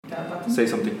Say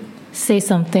something. Say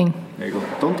something. There you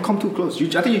go. Don't come too close.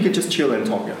 I think you can just chill and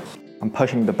talk, yeah. I'm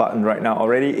pushing the button right now.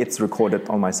 Already it's recorded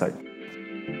on my side.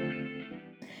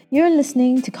 You're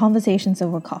listening to Conversations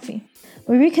Over Coffee,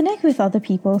 where we connect with other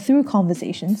people through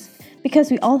conversations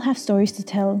because we all have stories to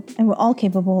tell and we're all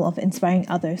capable of inspiring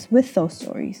others with those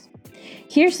stories.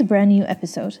 Here's a brand new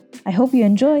episode. I hope you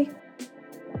enjoy.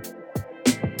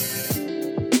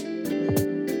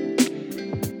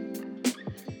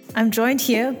 I'm joined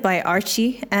here by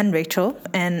Archie and Rachel,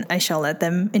 and I shall let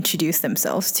them introduce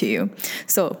themselves to you.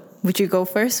 So, would you go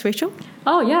first, Rachel?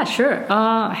 Oh, yeah, sure.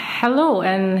 Hello,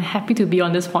 and happy to be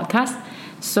on this podcast.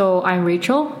 So, I'm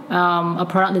Rachel, a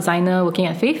product designer working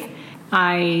at Faith.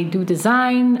 I do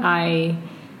design, I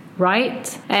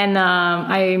write, and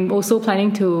I'm also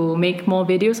planning to make more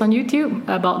videos on YouTube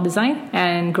about design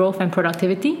and growth and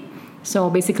productivity. So,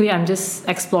 basically, I'm just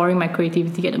exploring my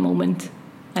creativity at the moment,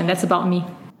 and that's about me.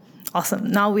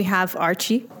 Awesome. Now we have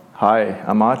Archie. Hi,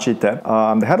 I'm Archie Tep.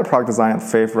 I'm the head of product design at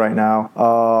Faith right now.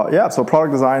 So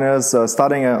product designers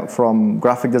starting from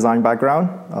graphic design background,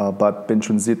 but been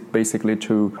transit basically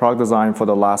to product design for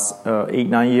the last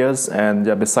 8-9 years.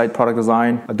 And beside product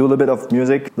design, I do a little bit of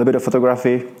music, a little bit of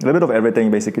photography, a little bit of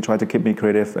everything, basically try to keep me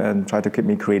creative and try to keep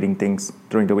me creating things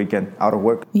during the weekend, out of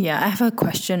work. Yeah, I have a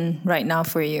question right now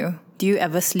for you. Do you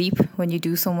ever sleep when you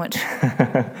do so much?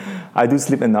 I do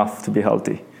sleep enough to be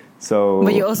healthy.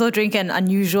 But you also drink an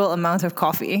unusual amount of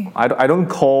coffee. I don't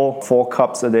call 4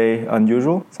 cups a day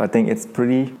unusual. So I think it's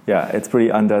pretty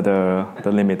under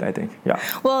the limit, I think. Yeah.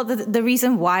 Well, the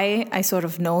reason why I sort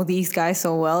of know these guys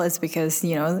so well is because,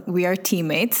 we are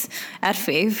teammates at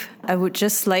Faith. I would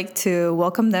just like to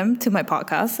welcome them to my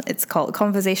podcast. It's called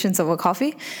Conversations Over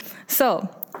Coffee. So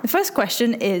the first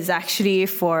question is actually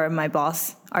for my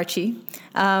boss, Archie.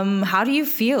 How do you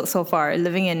feel so far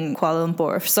living in Kuala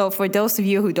Lumpur? So for those of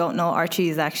you who don't know, Archie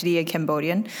is actually a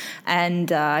Cambodian, and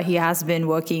he has been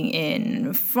working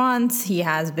in France, he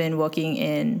has been working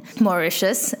in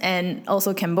Mauritius, and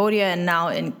also Cambodia, and now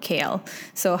in KL.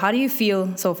 So how do you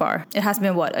feel so far? It has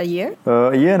been, a year?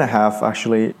 A year and a half,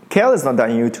 actually. KL is not that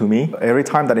new to me. Every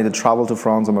time that I need to travel to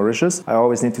France or Mauritius, I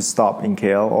always need to stop in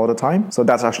KL all the time. So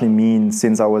that's actually mean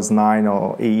since I was 9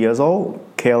 or 8 years old,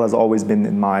 KL has always been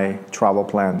in my travel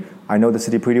plan. I know the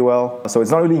city pretty well, so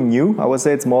it's not really new. I would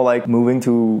say it's more like moving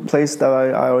to a place that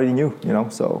I already knew,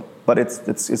 But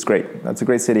it's great. That's a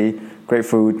great city, great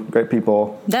food, great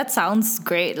people. That sounds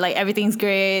great. Like everything's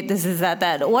great. This is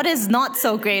that. What is not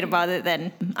so great about it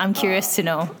then? I'm curious to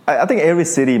know. I think every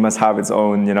city must have its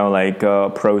own,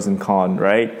 pros and cons,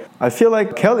 right? I feel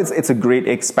like KL, it's a great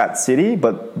expat city,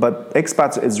 but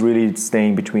expats is really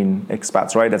staying between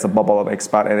expats, right? There's a bubble of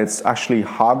expat, and it's actually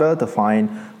harder to find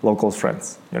local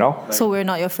friends, So we're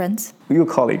not your friends? You're a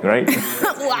colleague, right?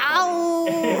 Wow!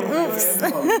 Oops.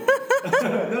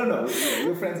 No,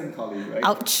 we're friends and colleagues, right?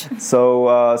 Ouch.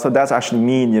 So that's actually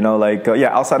mean,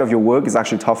 outside of your work, it's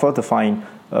actually tougher to find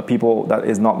people that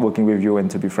is not working with you and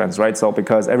to be friends, right? So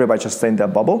because everybody just stay in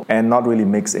that bubble and not really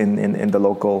mix in the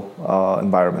local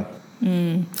environment.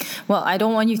 Well, I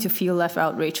don't want you to feel left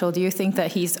out, Rachel. Do you think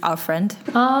that he's our friend?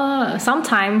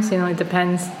 Sometimes, it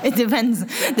depends. It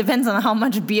depends on how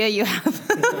much beer you have.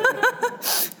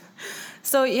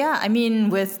 So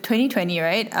with 2020,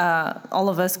 right, all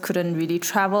of us couldn't really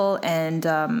travel. And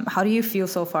how do you feel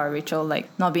so far, Rachel, like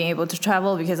not being able to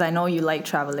travel? Because I know you like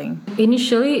traveling.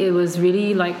 Initially, it was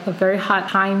really like a very hard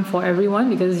time for everyone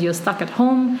because you're stuck at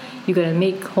home. You're going to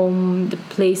make home the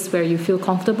place where you feel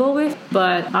comfortable with.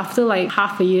 But after like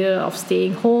half a year of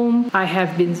staying home, I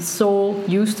have been so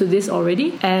used to this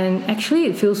already. And actually,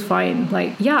 it feels fine.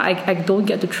 Like, I don't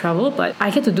get to travel, but I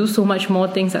get to do so much more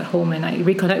things at home and I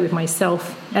reconnect with myself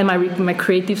and my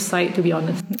creative side, to be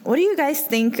honest. What do you guys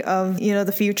think of,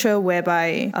 the future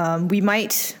whereby we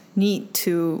might need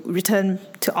to return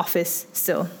to office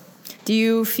still? Do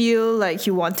you feel like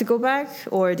you want to go back,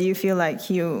 or do you feel like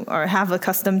you have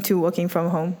accustomed to working from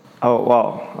home? Oh,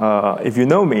 well, if you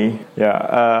know me,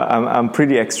 I'm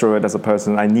pretty extrovert as a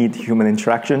person. I need human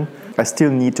interaction. I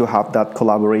still need to have that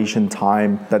collaboration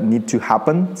time that need to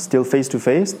happen, still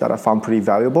face-to-face, that I found pretty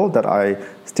valuable, that I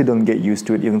still don't get used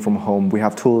to it even from home. We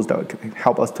have tools that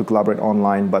help us to collaborate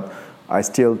online, but I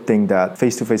still think that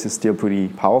face-to-face is still pretty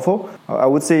powerful. I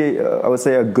would say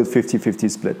a good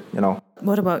 50-50 split,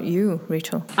 What about you,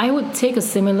 Rachel? I would take a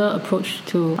similar approach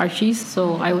to Archie's.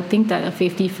 So I would think that a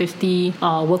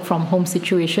 50-50 work from home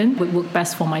situation would work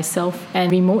best for myself.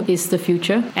 And remote is the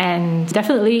future. And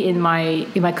definitely in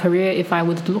my career, if I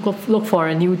would look for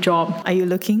a new job. Are you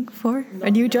looking for a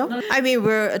new job? I mean,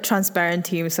 we're a transparent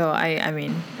team, so I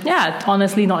mean... Yeah,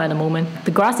 honestly, not at the moment.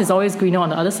 The grass is always greener on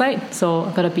the other side. So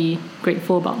I've got to be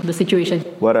grateful about the situation.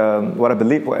 What I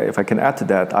believe, if I can add to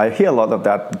that, I hear a lot of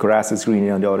that grass is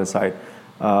greener on the other side.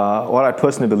 What I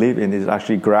personally believe in is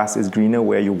actually grass is greener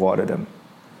where you water them.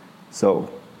 So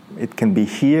it can be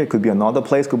here, it could be another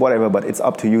place, could whatever, but it's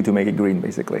up to you to make it green,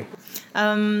 basically.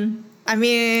 I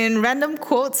mean, random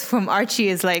quotes from Archie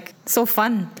is like so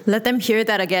fun. Let them hear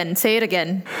that again. Say it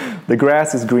again. The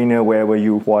grass is greener wherever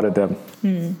you water them.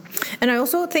 And I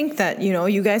also think that,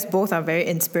 you guys both are very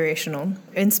inspirational.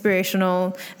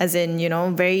 Inspirational as in,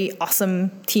 very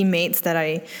awesome teammates that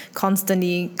I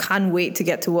constantly can't wait to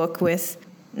get to work with.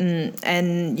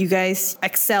 And you guys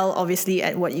excel, obviously,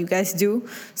 at what you guys do.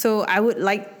 So I would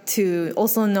like to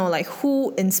also know,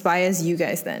 who inspires you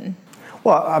guys then?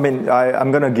 Well, I mean,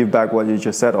 I'm going to give back what you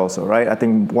just said also, right? I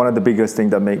think one of the biggest things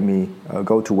that make me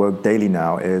go to work daily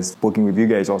now is working with you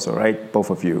guys also, right? Both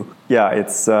of you. Yeah,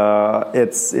 it's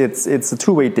a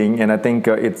two-way thing, and I think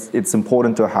it's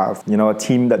important to have, a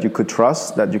team that you could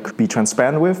trust, that you could be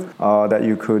transparent with, that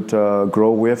you could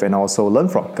grow with and also learn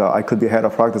from. I could be head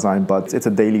of product design, but it's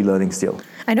a daily learning still.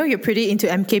 I know you're pretty into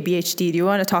MKBHD. Do you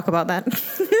want to talk about that?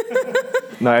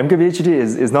 No, MKBHD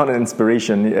is not an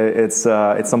inspiration. It's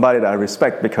somebody that I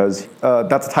respect because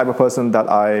that's the type of person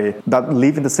that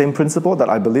live in the same principle that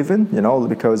I believe in,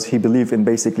 because he believed in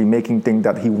basically making things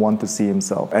that he want to see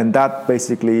himself. And that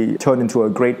basically turned into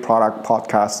a great product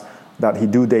podcast that he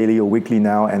do daily or weekly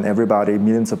now, and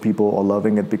millions of people are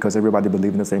loving it because everybody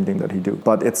believes in the same thing that he do.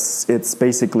 But it's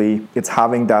basically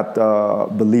having that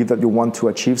belief that you want to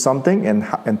achieve something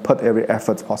and put every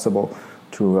effort possible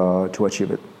to achieve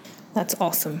it. That's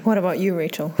awesome. What about you,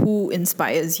 Rachel? Who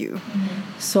inspires you?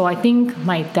 So I think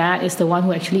my dad is the one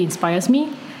who actually inspires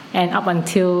me. And up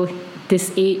until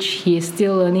this age, he is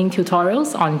still learning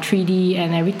tutorials on 3D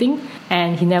and everything.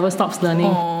 And he never stops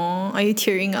learning. Aww, are you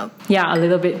tearing up? Yeah, a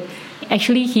little bit.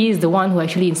 Actually, he is the one who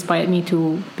actually inspired me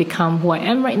to become who I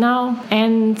am right now.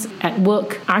 And at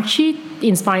work, Archie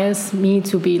inspires me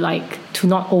to be to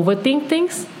not overthink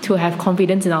things, to have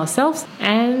confidence in ourselves.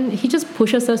 And he just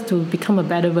pushes us to become a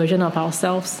better version of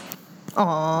ourselves.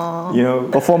 Aww.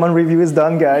 Performance review is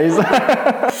done, guys.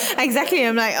 Exactly.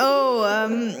 I'm like,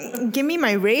 give me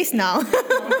my raise now.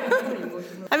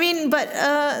 I mean, but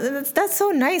that's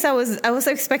so nice. I was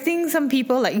expecting some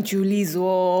people like Julie Zhuo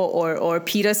or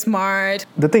Peter Smart.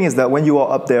 The thing is that when you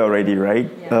are up there already, right?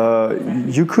 Yeah.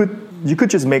 You could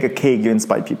just make a cake. You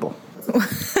inspire people.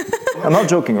 I'm not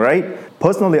joking, right?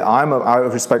 Personally, I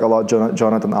respect a lot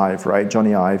Jonathan Ive, right?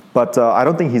 Johnny Ive, but I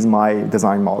don't think he's my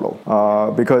design model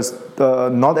because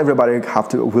not everybody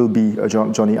will be a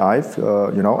Johnny Ive,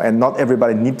 and not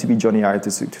everybody need to be Johnny Ive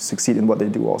to succeed in what they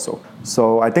do also.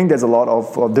 So I think there's a lot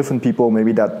of different people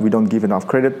maybe that we don't give enough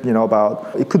credit,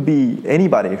 about. It could be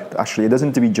anybody actually. It doesn't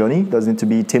need to be Johnny. It doesn't need to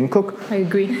be Tim Cook. I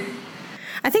agree.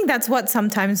 I think that's what some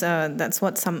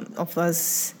of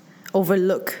us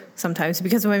overlook sometimes,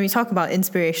 because when we talk about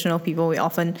inspirational people, we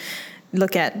often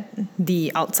look at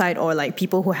the outside or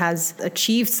people who has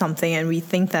achieved something, and we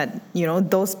think that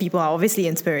those people are obviously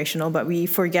inspirational, but we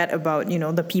forget about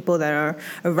the people that are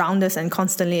around us and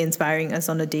constantly inspiring us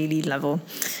on a daily level.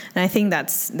 And I think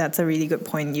that's a really good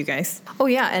point, you guys. Oh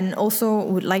yeah, and also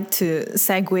would like to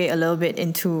segue a little bit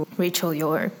into Rachel,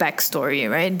 your backstory,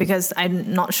 right? Because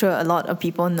I'm not sure a lot of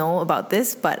people know about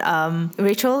this, but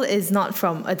Rachel is not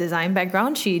from a design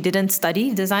background. She didn't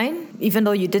study design, even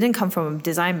though you didn't come from a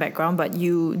design background, but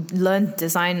you learned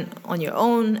design on your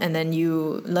own, and then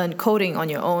you learned coding on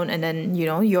your own, and then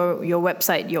your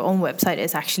website, your own website,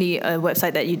 is actually a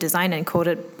website that you designed and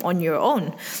coded on your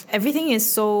own. Everything is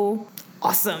so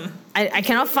awesome. I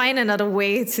cannot find another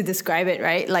way to describe it,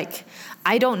 right?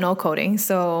 I don't know coding,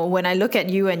 so when I look at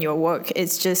you and your work,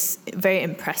 it's just very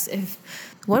impressive.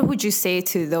 What would you say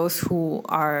to those who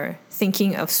are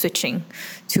thinking of switching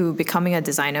to becoming a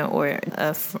designer or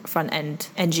a front-end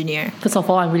engineer? First of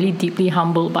all, I'm really deeply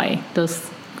humbled by those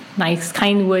nice,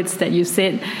 kind words that you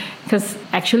said, because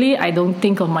actually I don't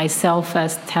think of myself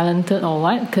as talented or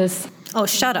what, because... Oh,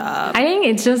 shut up. I think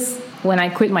it's just when I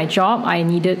quit my job, I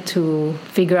needed to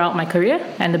figure out my career,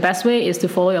 and the best way is to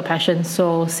follow your passion.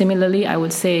 So similarly, I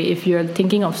would say if you're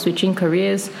thinking of switching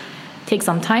careers, take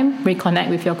some time, reconnect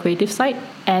with your creative side,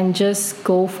 and just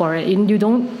go for it. You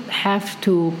don't have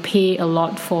to pay a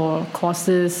lot for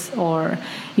courses, or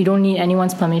you don't need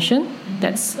anyone's permission.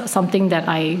 That's something that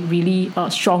I really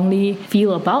strongly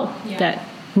feel about, that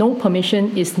no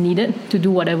permission is needed to do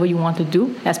whatever you want to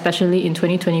do, especially in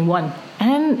 2021.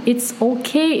 And it's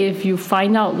okay if you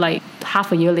find out like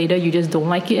half a year later you just don't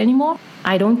like it anymore.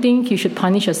 I don't think you should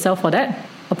punish yourself for that.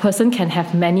 A person can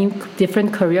have many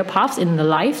different career paths in a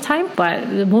lifetime, but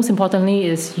most importantly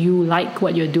is you like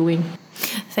what you're doing.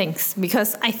 Thanks,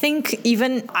 because I think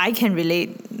even I can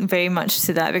relate very much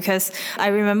to that, because I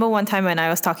remember one time when I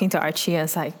was talking to Archie, I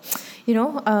was like,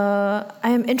 I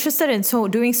am interested in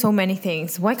doing so many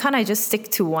things. Why can't I just stick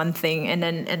to one thing and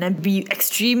then be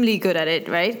extremely good at it,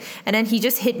 right? And then he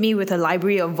just hit me with a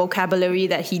library of vocabulary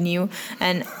that he knew,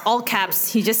 and all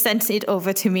caps, he just sent it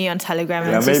over to me on Telegram.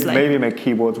 Yeah, maybe my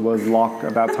keyboard was locked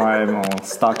at that time or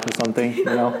stuck or something,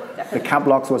 The cap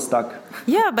locks were stuck.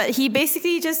 Yeah, but he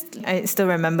basically I still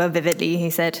remember vividly, he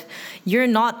said, you're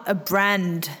not a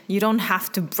brand. You don't have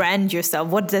to brand yourself.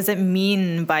 What does it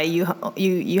mean by you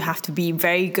have to be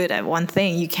very good at one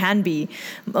thing? You can be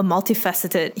a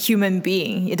multifaceted human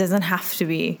being. It doesn't have to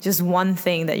be just one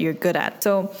thing that you're good at.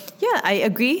 So yeah, I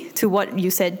agree to what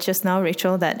you said just now,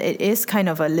 Rachel, that it is kind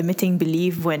of a limiting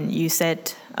belief when you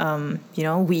said,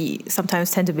 we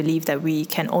sometimes tend to believe that we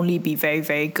can only be very,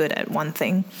 very good at one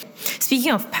thing.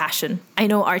 Speaking of passion, I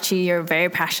know, Archie, you're very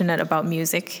passionate about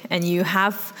music, and you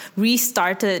have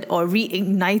restarted or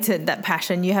reignited that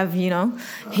passion. You have,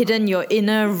 hidden your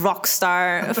inner rock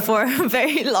star for a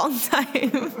very long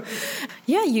time.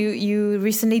 Yeah, you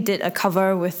recently did a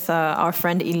cover with our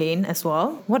friend Elaine as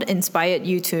well. What inspired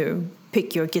you to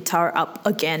pick your guitar up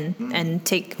again and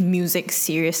take music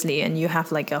seriously, and you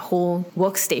have like a whole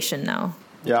workstation now?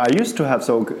 Yeah, I used to have,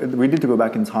 so we need to go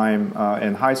back in time.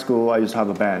 In high school, I used to have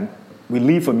a band. We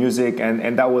live for music,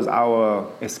 and that was our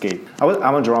escape.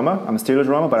 I'm a drummer, I'm a stereo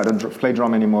drummer, but I don't play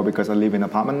drum anymore because I live in an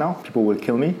apartment now. People will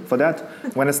kill me for that.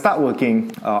 When I start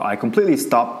working, I completely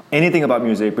stopped anything about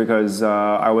music because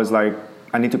I was like,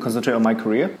 I need to concentrate on my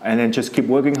career and then just keep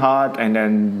working hard and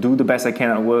then do the best I can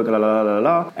at work,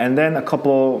 And then a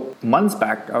couple months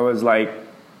back, I was like,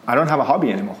 I don't have a hobby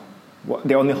anymore.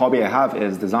 The only hobby I have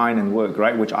is design and work,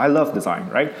 right? Which I love design,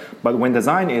 right? But when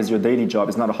design is your daily job,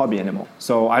 it's not a hobby anymore.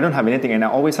 So I don't have anything, and I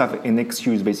always have an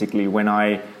excuse basically when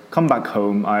I come back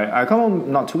home. I come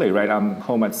home not too late, right? I'm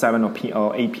home at 7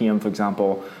 or 8 p.m., for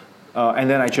example. And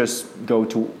then I just go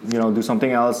to, do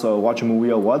something else or watch a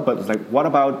movie or what. But it's like, what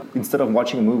about instead of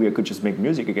watching a movie, I could just make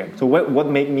music again? So what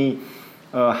made me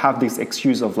have this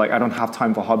excuse of like, I don't have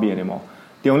time for hobby anymore?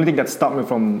 The only thing that stopped me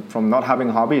from not having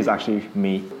a hobby is actually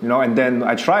me, And then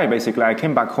I tried, basically. I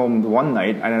came back home one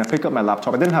night and then I picked up my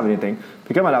laptop. I didn't have anything.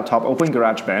 Pick up my laptop, open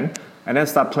GarageBand, and then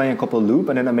start playing a couple of loops,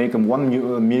 and then I make one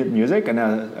minute music, and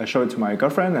then I show it to my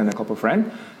girlfriend and a couple of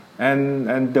friends,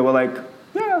 and they were like,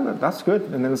 yeah, that's good.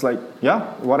 And then it's like, yeah,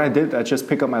 what I did, I just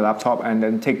pick up my laptop and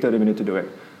then take 30 minutes to do it.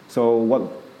 So what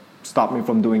stopped me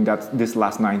from doing that this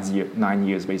last 9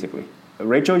 years, basically?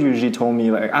 Rachel usually told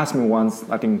me, asked me once,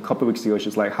 I think a couple of weeks ago,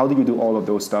 she's like, how do you do all of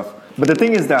those stuff? But the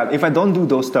thing is that if I don't do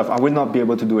those stuff, I will not be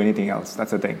able to do anything else. That's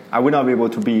the thing. I will not be able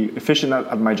to be efficient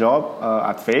at my job,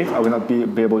 at Faith. I will not be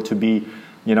able to be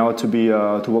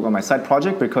to work on my side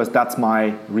project, because that's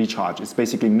my recharge. It's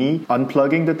basically me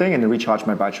unplugging the thing and then recharge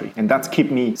my battery. And that's keep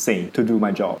me sane to do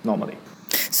my job normally.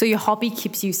 So your hobby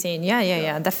keeps you sane.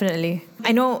 Yeah, definitely.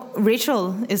 I know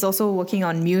Rachel is also working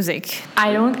on music.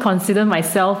 I don't consider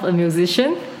myself a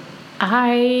musician.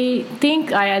 I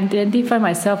think I identify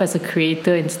myself as a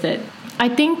creator instead. I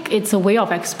think it's a way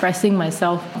of expressing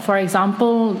myself. For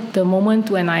example, the moment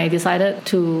when I decided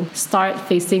to start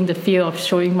facing the fear of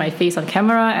showing my face on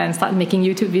camera and start making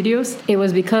YouTube videos, it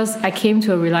was because I came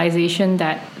to a realization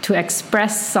that to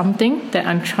express something that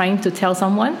I'm trying to tell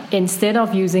someone, instead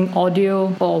of using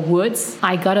audio or words,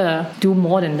 I gotta do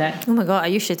more than that. Oh my God, are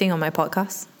you shitting on my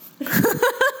podcast?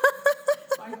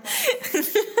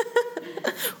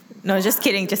 No, just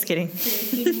kidding.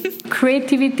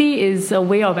 Creativity is a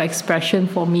way of expression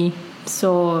for me.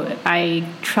 So I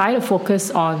try to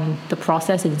focus on the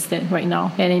process instead right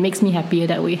now. And it makes me happier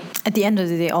that way. At the end of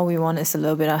the day, all we want is a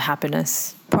little bit of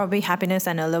happiness. Probably happiness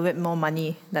and a little bit more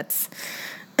money. That's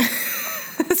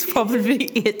probably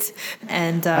it.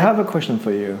 And I have a question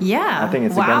for you. Yeah. I think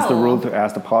it's against the rule to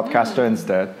ask the podcaster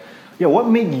instead. Yeah, what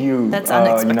made you,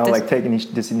 take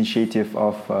this initiative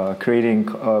of creating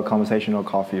conversational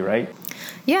coffee, right?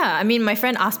 Yeah, I mean, my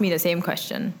friend asked me the same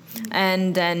question.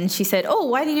 And then she said, oh,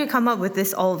 why did you come up with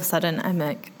this all of a sudden? I'm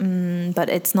like, but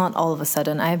it's not all of a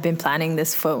sudden. I have been planning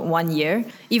this for 1 year.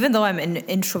 Even though I'm an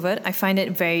introvert, I find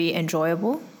it very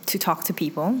enjoyable to talk to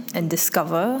people and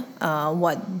discover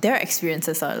what their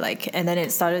experiences are like. And then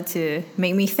it started to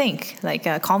make me think, like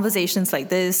conversations like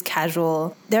this,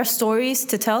 casual, there are stories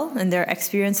to tell and there are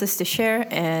experiences to share.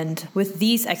 And with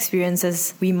these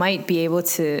experiences, we might be able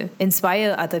to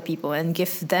inspire other people and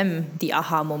give them the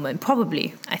aha moment.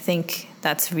 Probably. I think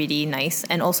that's really nice.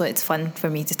 And also it's fun for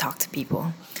me to talk to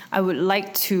people. I would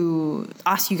like to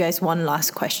ask you guys one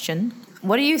last question.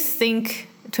 What do you think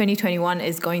 2021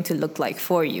 is going to look like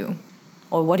for you?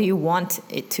 Or what do you want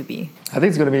it to be? I think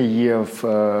it's going to be a year of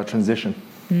transition.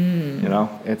 You know,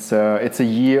 it's a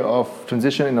year of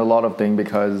transition in a lot of things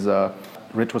because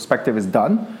retrospective is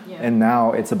done. And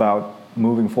now it's about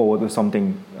moving forward with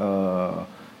something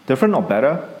different or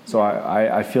better. So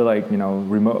I feel like, you know,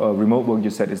 remote work, you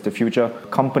said, is the future.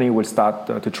 Company will start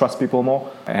to trust people more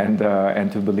and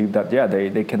to believe that,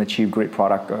 they can achieve great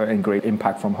product and great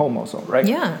impact from home also, right?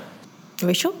 Yeah.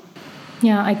 Rachel?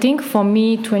 Yeah, I think for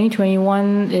me,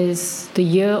 2021 is the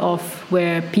year of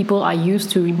where people are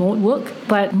used to remote work.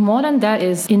 But more than that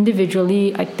is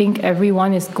individually, I think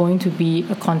everyone is going to be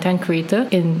a content creator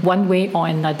in one way or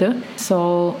another.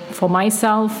 So for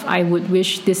myself, I would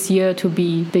wish this year to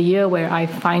be the year where I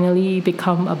finally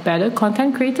become a better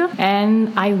content creator.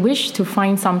 And I wish to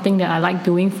find something that I like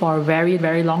doing for a very,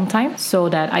 very long time so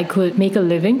that I could make a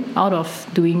living out of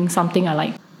doing something I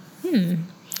like.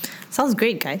 Sounds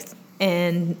great, guys.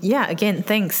 And yeah, again,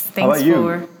 thanks. How about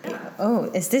you? Oh,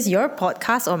 is this your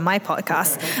podcast or my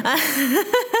podcast?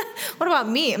 What about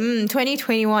me?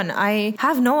 2021. I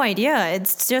have no idea.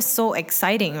 It's just so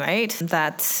exciting, right?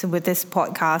 That with this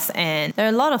podcast, and there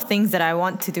are a lot of things that I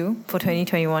want to do for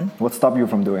 2021. What stopped you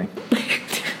from doing?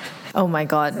 Oh my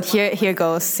God. Here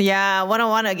goes. Yeah,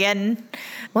 101 again.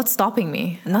 What's stopping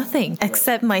me? Nothing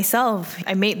except myself.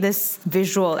 I made this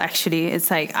visual actually.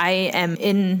 It's like I am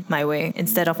in my way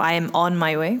instead of I am on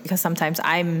my way, because sometimes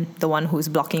I'm the one who's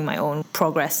blocking my own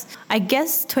progress. I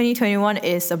guess 2021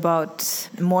 is about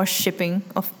more shipping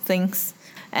of things.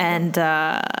 And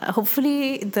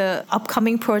hopefully the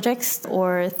upcoming projects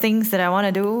or things that I want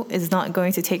to do is not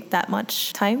going to take that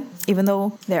much time, even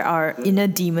though there are inner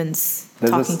demons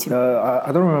talking to me.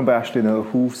 I don't remember actually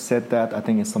who said that. I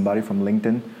think it's somebody from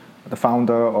LinkedIn, the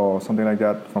founder or something like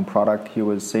that from product. He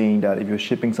was saying that if you're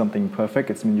shipping something perfect,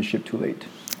 it means you ship too late.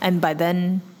 And by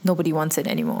then, nobody wants it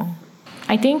anymore.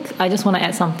 I think I just want to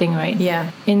add something, right?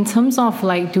 Yeah. In terms of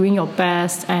like doing your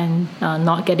best and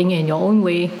not getting in your own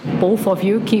way, both of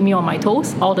you keep me on my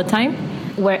toes all the time.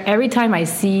 Where every time I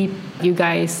see you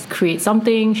guys create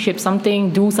something, ship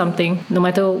something, do something, no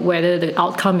matter whether the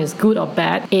outcome is good or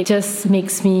bad, it just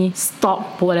makes me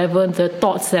stop whatever the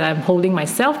thoughts that I'm holding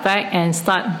myself back and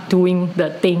start doing the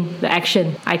thing, the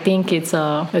action. I think it's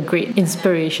a great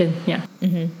inspiration. Yeah.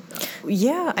 Mm-hmm.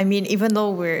 Yeah, I mean, even though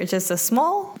we're just a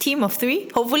small team of 3,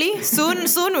 hopefully soon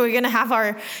we're gonna have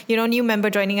our new member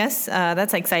joining us.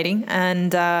 That's exciting,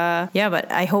 and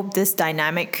but I hope this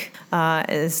dynamic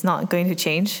is not going to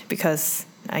change, because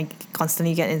I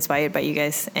constantly get inspired by you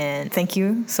guys, and thank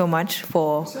you so much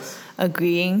for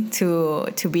agreeing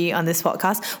to be on this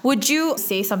podcast. Would you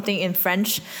say something in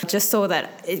French just so that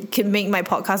it can make my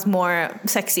podcast more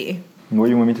sexy? What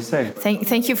do you want me to say?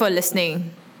 Thank you for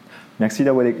listening. Merci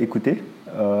d'avoir écouté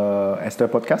Esther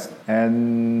Podcast,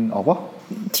 and au revoir.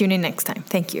 Tune in next time.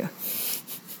 Thank you.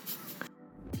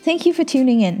 Thank you for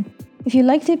tuning in. If you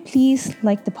liked it, please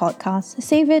like the podcast,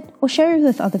 save it, or share it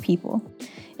with other people.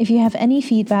 If you have any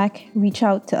feedback, reach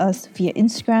out to us via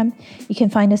Instagram. You can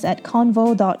find us at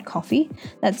convo.coffee.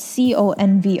 That's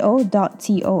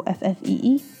convo.toffee.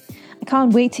 I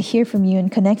can't wait to hear from you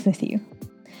and connect with you.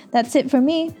 That's it for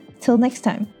me. Till next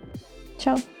time.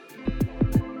 Ciao.